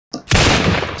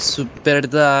Super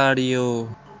Dario.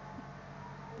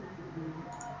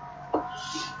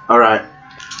 Alright.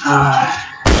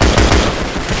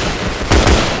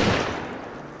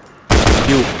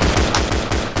 You.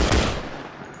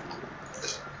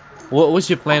 What's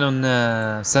your plan on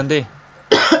Sunday?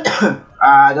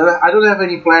 I don't have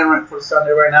any plan for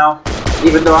Sunday right now.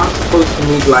 Even though I'm supposed to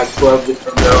meet like 12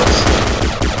 different girls.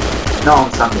 No,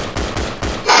 on Sunday.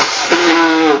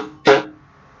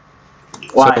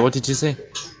 Why? Sorry, what did you say?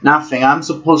 Nothing. I'm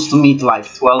supposed to meet like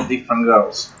 12 different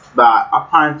girls. But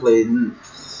apparently,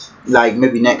 like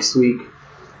maybe next week.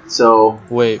 So.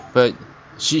 Wait, but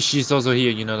she's also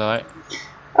here, you know that, right?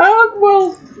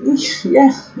 Well,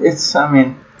 yeah. I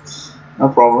mean, no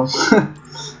problem.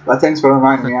 But thanks for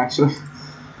reminding me, actually.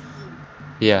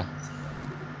 Yeah.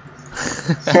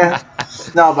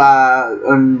 No,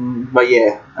 but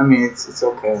yeah. I mean, it's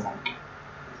okay. Like,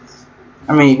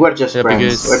 I mean, we're just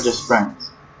friends. We're just friends.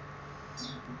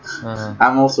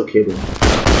 I'm also kidding.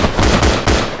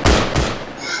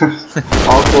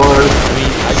 Awkward. I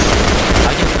mean,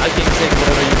 I can take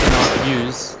whatever you cannot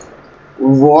use.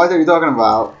 What are you talking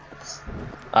about?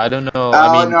 I don't know. Oh,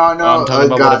 I mean, no. I'm talking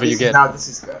about whatever you get. Now this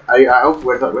is good. I hope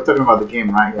we're talking about the game,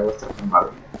 right? Yeah, we're talking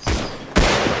about it.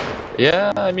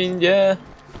 Yeah, I mean, yeah.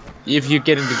 If you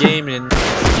get in the game, then.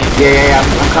 Yeah,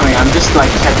 I'm coming. I'm just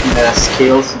like checking the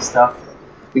skills and stuff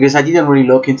because I didn't really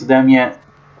look into them yet.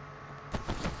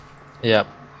 Yeah.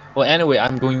 Well, anyway,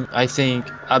 I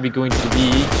think I'll be going to the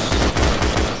beach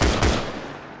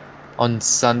on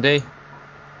Sunday.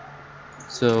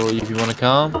 So if you wanna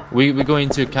come, we're going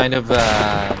to kind of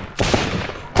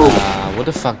what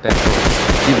the fuck that called?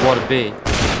 Deepwater Bay.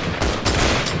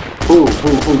 Who?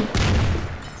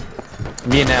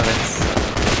 Me and Evans.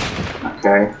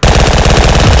 Okay.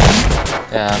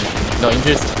 No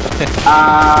interest.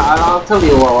 I'll tell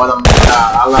you what I'm.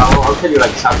 I'll tell you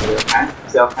like Saturday. Okay?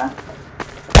 Is that okay?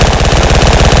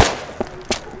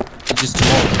 Just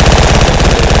tomorrow.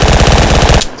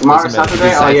 Tomorrow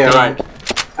Saturday? Oh yeah, right.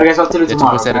 I guess I'll tell you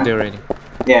tomorrow. Saturday okay? already.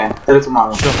 Yeah, tell you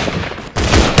tomorrow. Sure.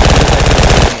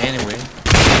 Anyway,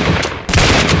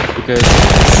 because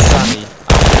it's sunny.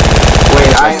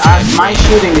 Wait, my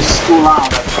shooting is too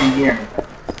loud. I can't hear.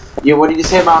 Yeah, what did you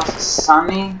say about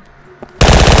sunny? Yeah,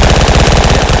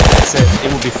 I said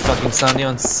it will be fucking sunny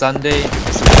on Sunday.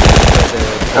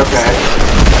 Okay.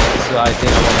 So I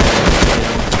think I wanna.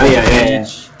 Oh yeah.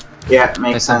 Yeah,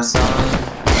 makes sense.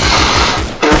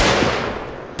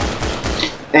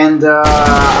 And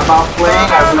about playing,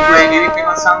 are we playing anything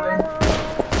on Sunday?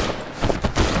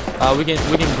 We can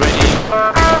bring in.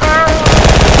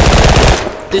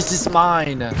 This is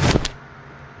mine.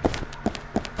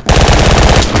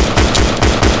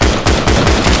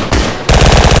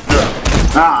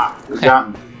 You got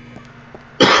me.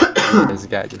 This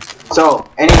guy just. So,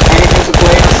 anything to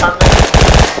play on Sunday?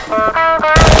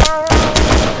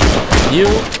 You.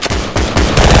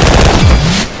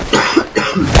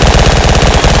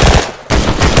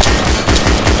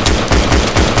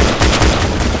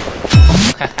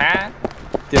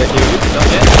 Did I hear you? Not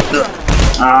yet.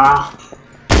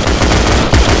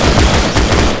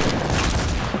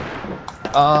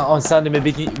 On Sunday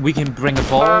maybe we can bring a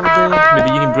ball there. Maybe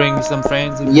you can bring some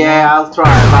friends. Yeah, I'll try.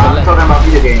 I'm talking about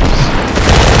video games.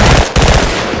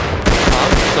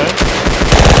 Sorry?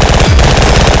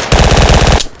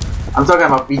 I'm talking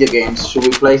about video games. Should we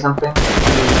play something? Yeah,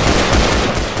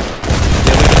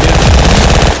 we can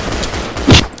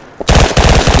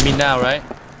do. You mean now, right?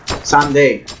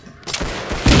 Sunday.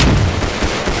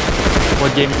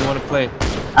 What game do you want to play?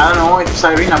 I don't know, if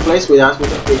Syrena plays with us, we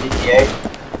can play GTA.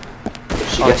 If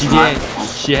she gets GTA. mine.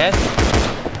 She has?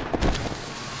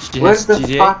 Where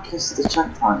the fuck is the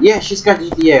checkpoint? Yeah, she's got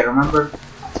GTA, remember?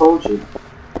 I told you.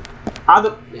 How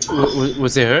the...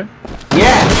 Was it her?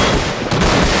 Yeah!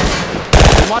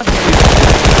 What?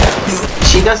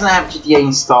 She doesn't have GTA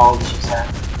installed, she said.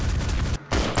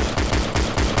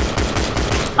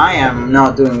 I am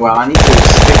not doing well, I need to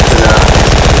stick to the...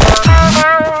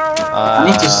 I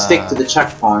need to stick to the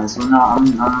checkpoints.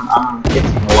 I'm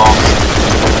getting lost.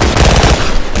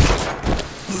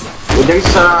 Well, there's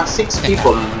 6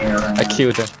 people in here. I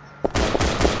killed her.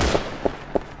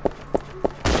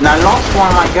 And I lost one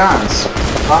of my guns.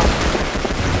 What?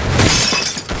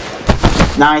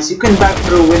 Nice, you can back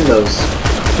through windows.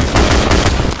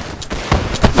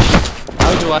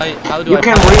 How do you I...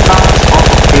 can rebound off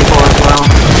of people as well.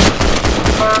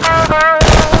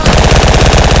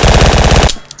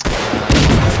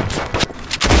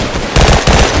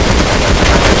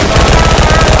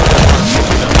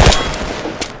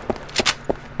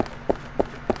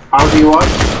 How do you what?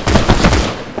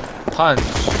 Punch.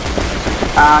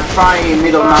 Try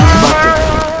middle mouse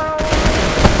button.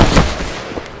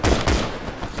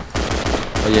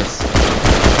 yes.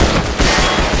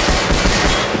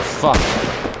 Fuck.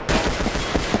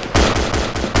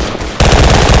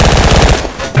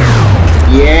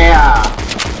 Yeah!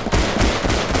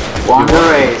 Won the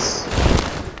race.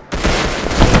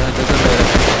 Doesn't matter.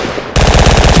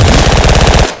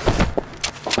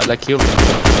 I like killing.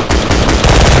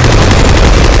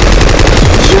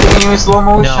 Shooting you in slow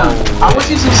motion. No. I was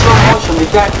using slow motion. Did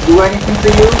that do anything to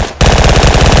you?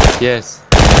 Yes.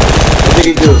 What did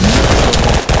it do?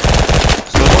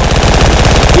 Slow mo?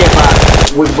 Yeah, but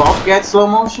we both get slow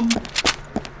motion?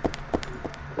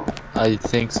 I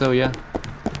think so, yeah.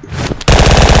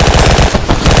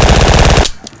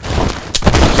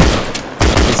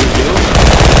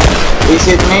 Is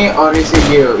it me or is it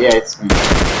you? Yeah, it's me.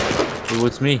 It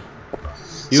was me.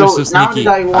 You So, were so now sneaky.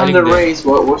 that I won the race,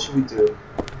 what should we do?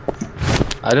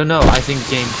 I don't know. I think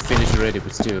game finished already,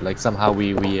 but still, like somehow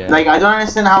we Like, I don't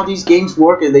understand how these games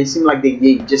work. They seem like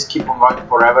they just keep on running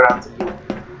forever until you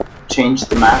change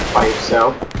the map by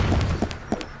yourself.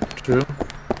 True.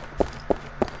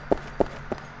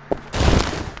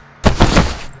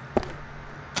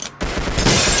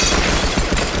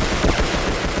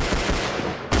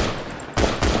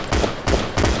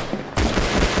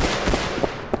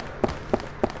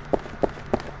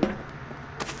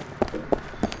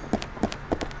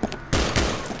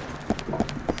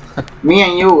 Me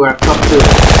and you were top 2.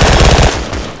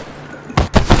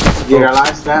 You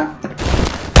realize that?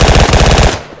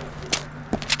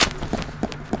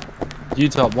 You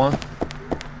top 1.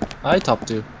 I top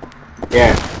 2.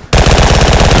 Yeah.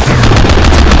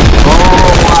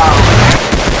 Oh wow.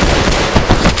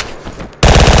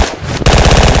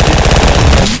 You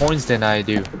get more points than I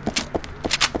do.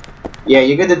 Yeah,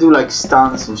 you gotta do like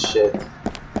stunts and shit.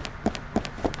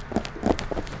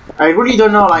 I really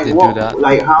don't know like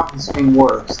like how this thing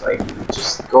works. Like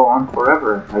just go on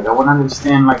forever. Like I wanna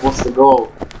understand like what's the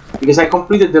goal. Because I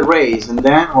completed the race and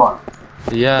then what?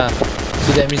 Yeah.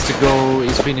 So that means the goal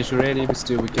is finished already, but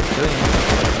still we kept playing.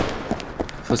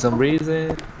 For some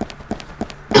reason.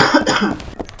 I'm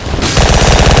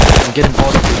getting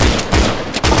bored of the game.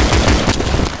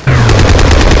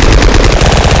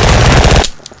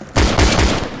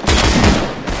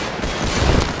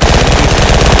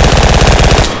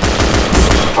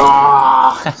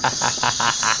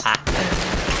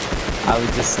 I was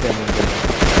just standing there.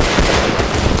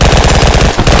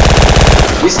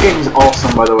 This game is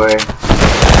awesome, by the way.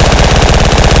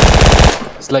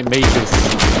 It's like Matrix.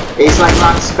 It's like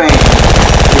Max Payne.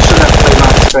 You should have played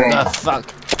Max Payne. Ah, fuck.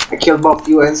 I killed both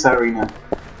you and Syrena.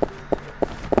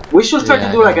 We should try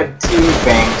to do like a team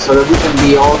thing so that we can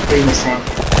be all three in the same.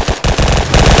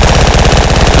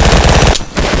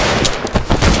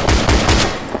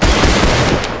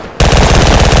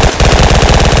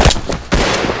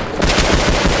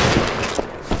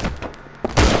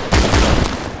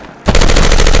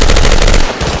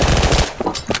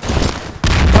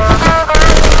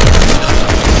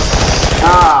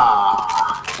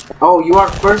 Oh, you are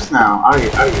first now, are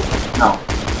you? No.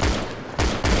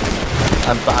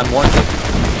 I'm wanted.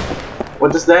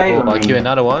 What does that even mean? I'll kill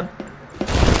another one?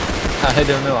 I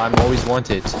don't know, I'm always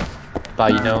wanted. By,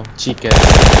 you know, chickens.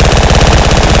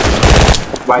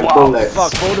 By bullets.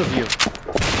 Fuck, both of you.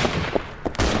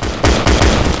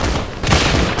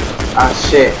 Ah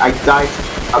shit, I died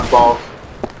above.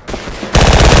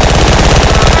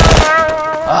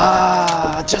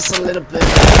 Ah, just a little bit.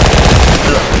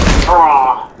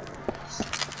 Ah.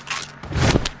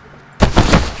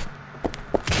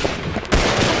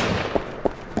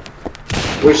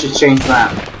 We should change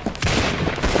map.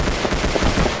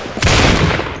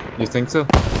 You think so?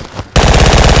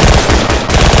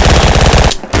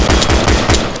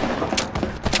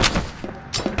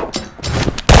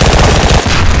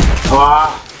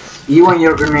 Ah, you and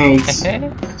your grenades.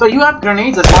 So you have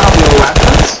grenades as one of your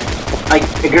weapons? Like,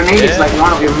 a grenade is like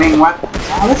one of your main weapons.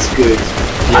 Oh, that's good.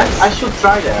 Yes. I should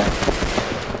try that.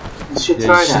 I should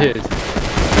try that.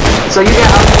 So you get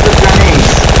unlimited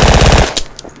grenades.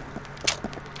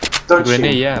 Don't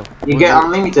Grenade, you? yeah. You get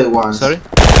unlimited ones. Sorry?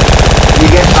 You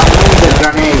get unlimited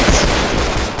grenades.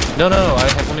 No, I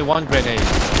have only one grenade.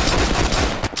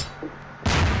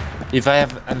 If I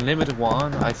have unlimited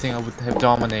one, I think I would have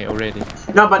dominate already.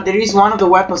 No, but there is one of the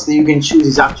weapons that you can choose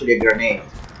is actually a grenade.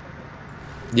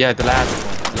 Yeah, the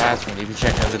last one. If you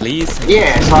check out the list.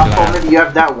 Yeah, so I thought maybe you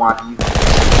have that one.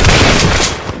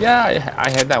 Yeah, I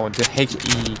had that one, the HE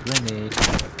grenade.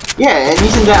 Yeah, and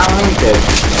isn't that unlimited?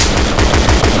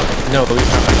 No,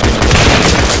 it's not unlimited.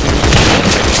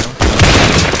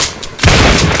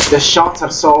 The shots are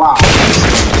so loud.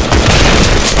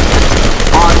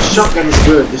 Oh, the shotgun is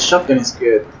good. The shotgun is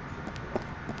good.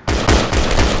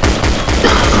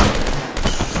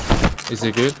 Is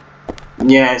it good?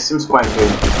 Yeah, it seems quite good.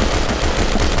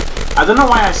 I don't know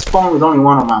why I spawned with only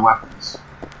one of my weapons.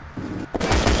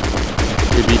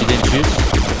 Maybe you didn't choose?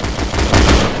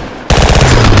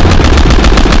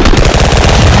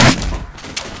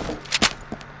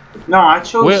 No, I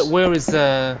chose... Where is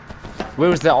the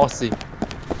Aussie?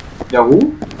 The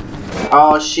who?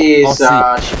 Oh, she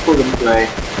couldn't play.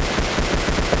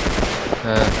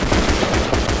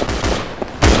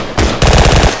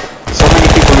 So many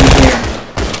people in here.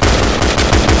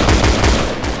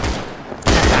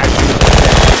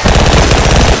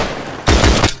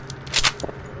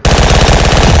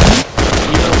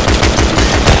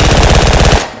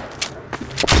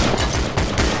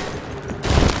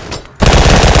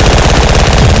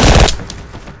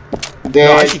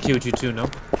 No, I should kill you too, no?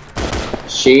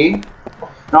 She?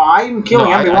 No, I'm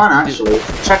killing everyone actually.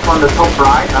 Check on the top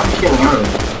right, I'm killing everyone.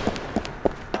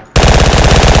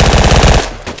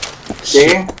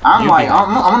 See? I'm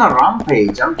on a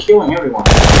rampage, I'm killing everyone.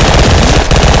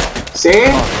 See?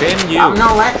 Oh, I'm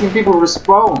not letting people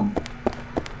respawn.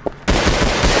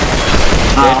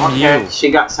 Oh, okay.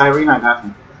 She got Syrena, got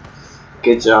me.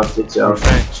 Good job, good job.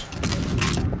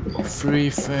 Free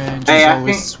French is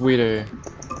always sweeter.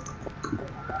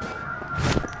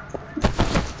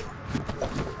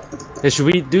 Yeah, should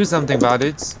we do something about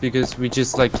it? Because we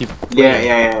just like keep playing.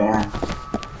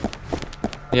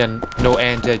 Yeah, no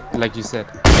end, like you said.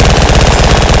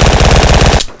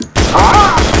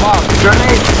 Ah! Fuck!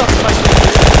 Grenade!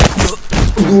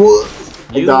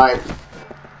 I died.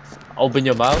 Open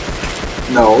your mouth?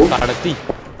 No. Party.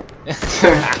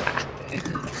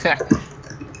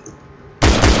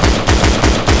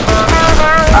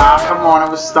 Ah, come on, I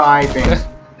was typing.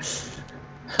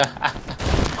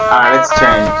 Alright, let's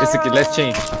change. It's okay, let's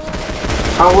change.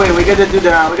 Oh wait, we gotta do the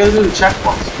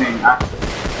checkpoints thing actually.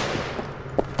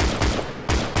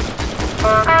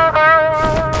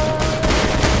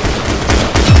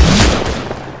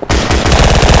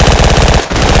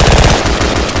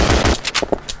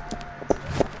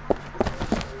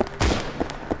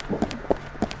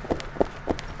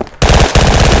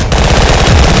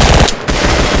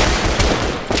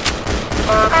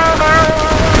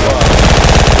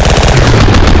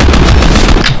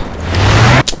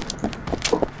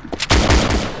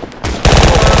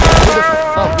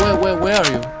 Where are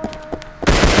you?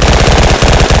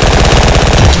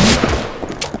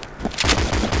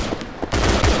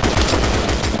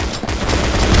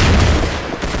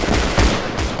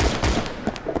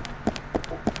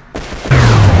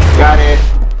 Got it.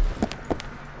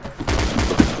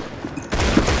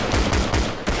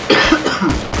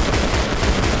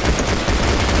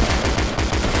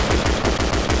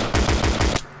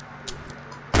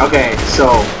 Okay,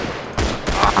 so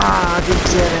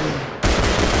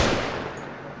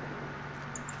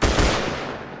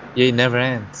yeah, it never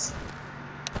ends.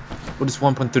 What is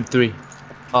 1.33?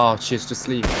 Oh, she's to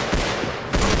sleep.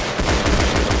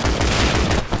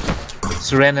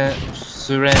 Syrena, she's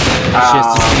to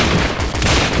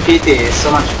sleep. PT is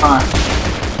so much fun.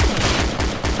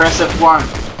 Press F1.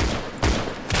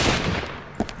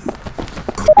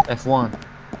 F1.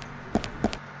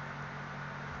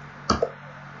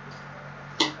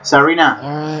 Syrena.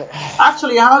 Alright.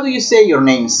 Actually, how do you say your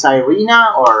name?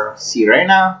 Syrena or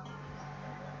Syrena?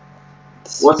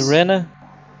 What's Syrena?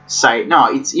 No,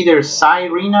 it's either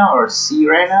Syrena or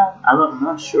Syrena. I'm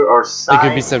not sure. Or It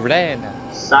could be Syrena.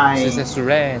 She says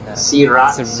Syrena.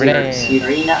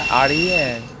 Syrena.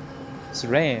 Ariane.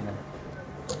 Syrena.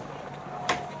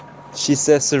 She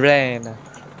says Syrena.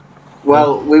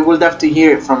 Well, we will have to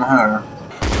hear it from her.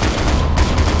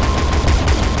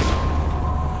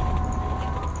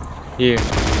 Here.